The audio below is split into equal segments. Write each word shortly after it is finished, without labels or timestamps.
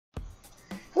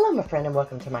Hello my friend and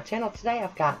welcome to my channel. Today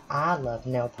I've got I Love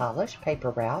Nail Polish paper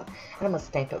route and I'm going to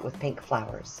stamp it with pink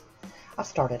flowers. I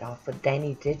started off with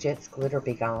Danny Digits Glitter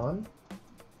Be Gone,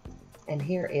 and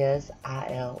here is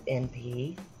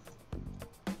ILNP.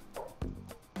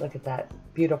 Look at that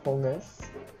beautifulness.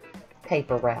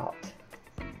 Paper route.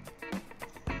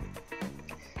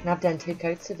 And I've done 2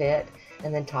 coats of it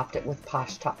and then topped it with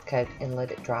Posh top coat and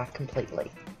let it dry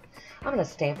completely. I'm going to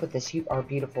stamp with this You Are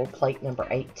Beautiful plate number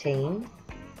 18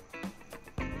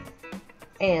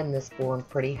 and this Born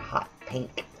Pretty hot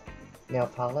pink nail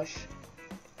polish,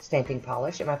 stamping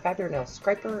polish, and my Fabulous Nail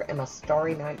scraper and my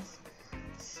Starry Nights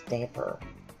stamper.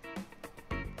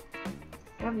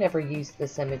 I've never used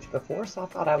this image before, so I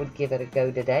thought I would give it a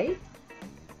go today.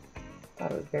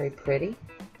 Thought it was very pretty.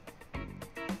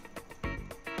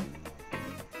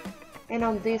 And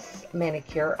on this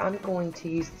manicure, I'm going to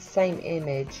use the same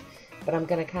image, but I'm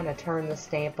going to kind of turn the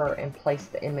stamper and place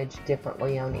the image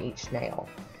differently on each nail.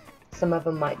 Some of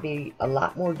them might be a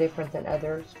lot more different than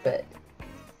others, but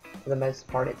for the most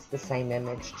part it's the same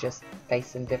image, just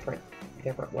facing different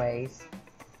ways,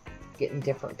 getting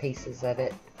different pieces of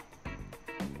it.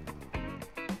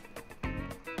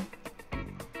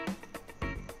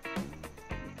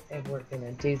 And we're going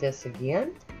to do this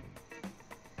again.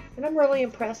 And I'm really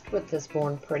impressed with this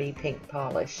Born Pretty pink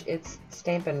polish. It's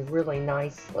stamping really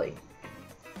nicely.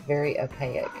 Very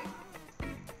opaque.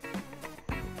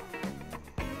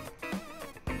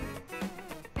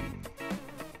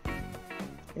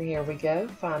 And here we go,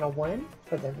 final one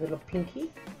for the little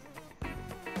pinky.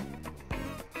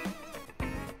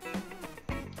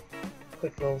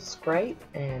 Quick little scrape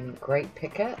and great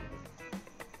pickup.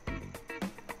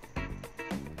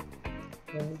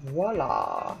 And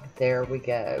voila, there we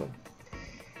go.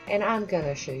 And I'm going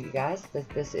to show you guys that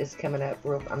this is coming up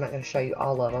real, I'm not going to show you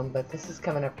all of them, but this is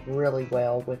coming up really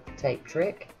well with the tape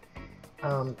trick.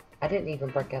 I didn't even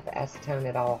break out the acetone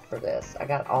at all for this. I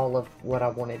got all of what I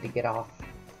wanted to get off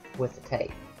with the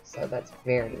tape, so that's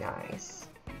very nice.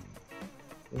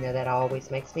 You know, that always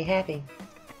makes me happy.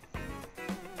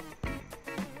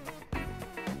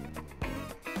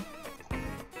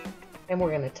 And we're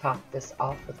going to top this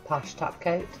off with Posh top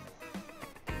coat.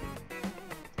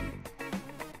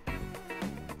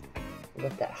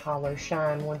 With that hollow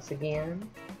shine once again.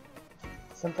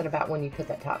 Something about when you put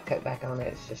that top coat back on it,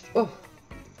 it's just, oh,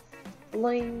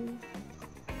 bling.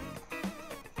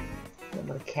 I'm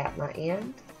going to cap my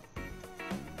end.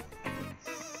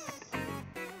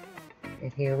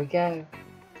 And here we go.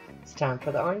 It's time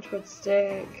for the orange wood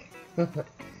stick. I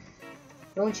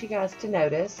want you guys to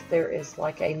notice there is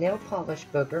like a nail polish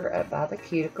booger up by the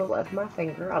cuticle of my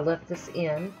finger. I left this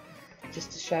in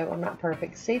just to show I'm not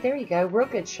perfect. See, there you go. Real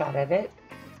good shot of it.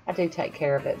 I do take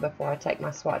care of it before I take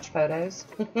my swatch photos.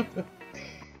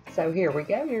 So here we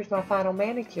go. Here's my final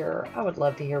manicure. I would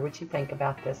love to hear what you think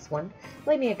about this one.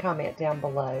 Leave me a comment down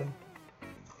below.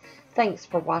 Thanks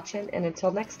for watching, and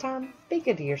until next time, be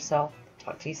good to yourself.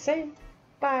 Talk to you soon.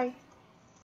 Bye.